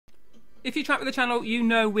If you track with the channel, you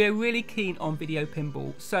know we're really keen on video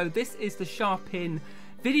pinball. So this is the Sharpin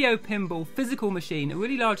video pinball physical machine, a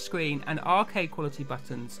really large screen and arcade quality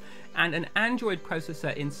buttons and an Android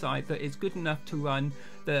processor inside that is good enough to run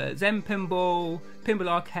the Zen Pinball, Pinball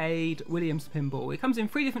Arcade, Williams Pinball. It comes in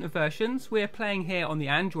 3 different versions. We're playing here on the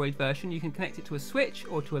Android version. You can connect it to a Switch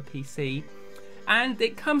or to a PC. And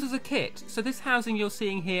it comes as a kit. So this housing you're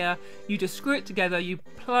seeing here, you just screw it together, you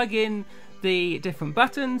plug in the different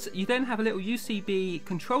buttons, you then have a little UCB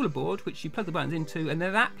controller board which you plug the buttons into, and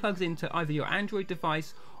then that plugs into either your Android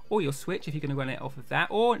device or your Switch if you're going to run it off of that,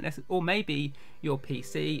 or maybe your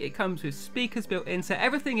PC. It comes with speakers built in, so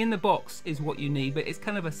everything in the box is what you need, but it's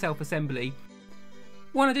kind of a self-assembly.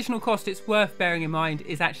 One additional cost it's worth bearing in mind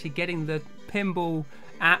is actually getting the pinball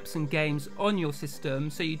apps and games on your system,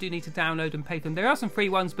 so you do need to download and pay for them. There are some free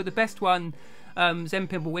ones, but the best one, Zen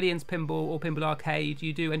Pinball, Williams Pinball or Pinball Arcade,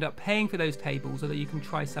 you do end up paying for those tables, although you can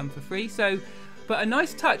try some for free. But a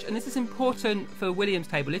nice touch, and this is important for Williams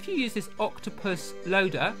table, if you use this Octopus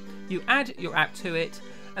loader, you add your app to it,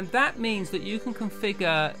 and that means that you can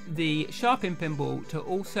configure the Sharpin pinball to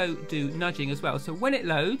also do nudging as well. So when it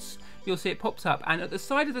loads, you'll see it pops up, and at the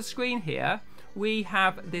side of the screen here, we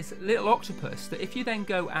have this little octopus that if you then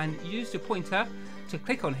go and use your pointer to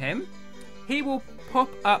click on him, he will pop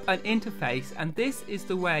up an interface, and this is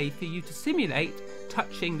the way for you to simulate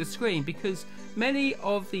touching the screen, because many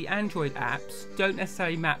of the Android apps don't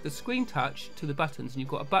necessarily map the screen touch to the buttons, and you've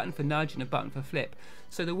got a button for nudge and a button for flip.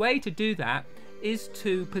 So the way to do that is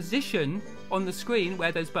to position on the screen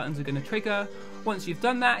where those buttons are going to trigger. Once you've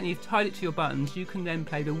done that and you've tied it to your buttons, you can then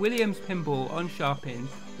play the Williams pinball on Sharpin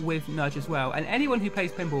with nudge as well. And anyone who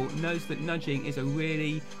plays pinball knows that nudging is a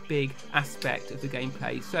really big aspect of the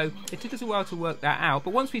gameplay. So it took us a while to work that out,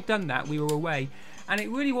 but once we'd done that, we were away. And it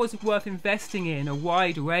really was worth investing in a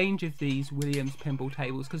wide range of these Williams pinball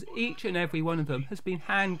tables, because each and every one of them has been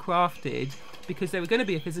handcrafted because they were going to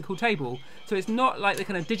be a physical table. So it's not like the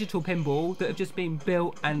kind of digital pinball that have just been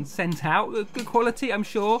built and sent out. Good quality, I'm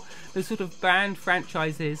sure, those sort of brand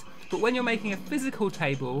franchises. But when you're making a physical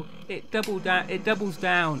table, it doubles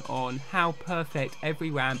down on how perfect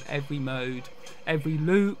every ramp, every mode, every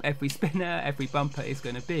loop, every spinner, every bumper is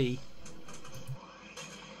going to be.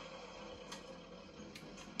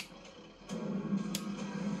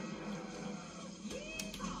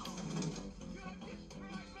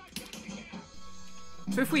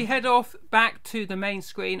 So if we head off back to the main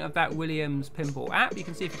screen of that Williams Pinball app, you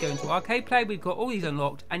can see if you go into Arcade Play, we've got all these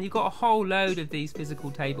unlocked, and you've got a whole load of these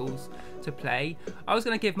physical tables to play. I was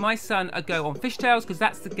going to give my son a go on Fishtails, because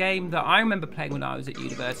that's the game that I remember playing when I was at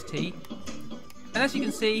university. And as you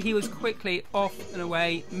can see, he was quickly off and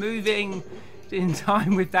away, moving in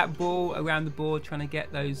time with that ball around the board, trying to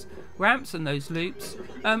get those ramps and those loops.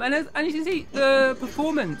 And you can see the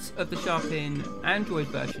performance of the Sharpin Android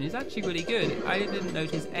version is actually really good. I didn't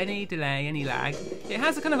notice any delay, any lag. It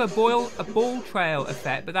has a kind of a ball trail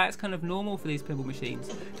effect, but that's kind of normal for these pinball machines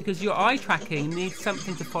because your eye tracking needs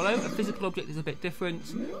something to follow. A physical object is a bit different.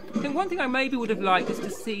 I think one thing I maybe would have liked is to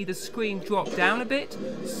see the screen drop down a bit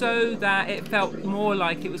so that it felt more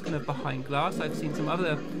like it was kind of behind glass. I've seen some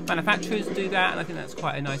other manufacturers do that, and I think that's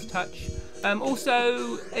quite a nice touch.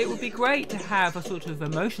 Also, it would be great to have a sort of a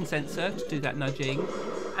motion sensor to do that nudging,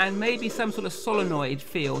 and maybe some sort of solenoid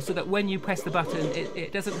feel so that when you press the button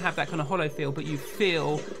it doesn't have that kind of hollow feel, but you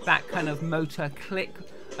feel that kind of motor click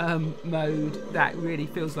mode that really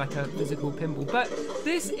feels like a physical pinball. But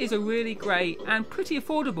this is a really great and pretty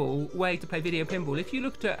affordable way to play video pinball. If you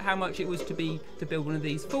looked at how much it was to build one of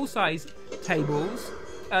these full-sized tables,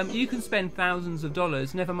 you can spend thousands of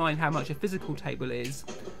dollars, never mind how much a physical table is.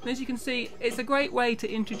 And as you can see, it's a great way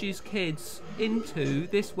to introduce kids into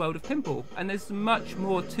this world of pinball. And there's much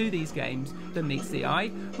more to these games than meets the eye.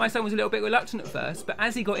 My son was a little bit reluctant at first, but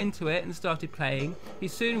as he got into it and started playing, he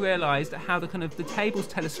soon realised how the tables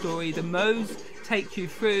tell a story, the modes take you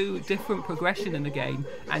through different progression in the game,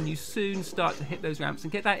 and you soon start to hit those ramps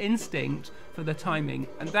and get that instinct for the timing.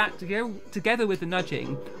 And that, together with the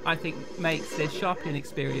nudging, I think makes this Sharpin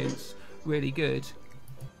experience really good.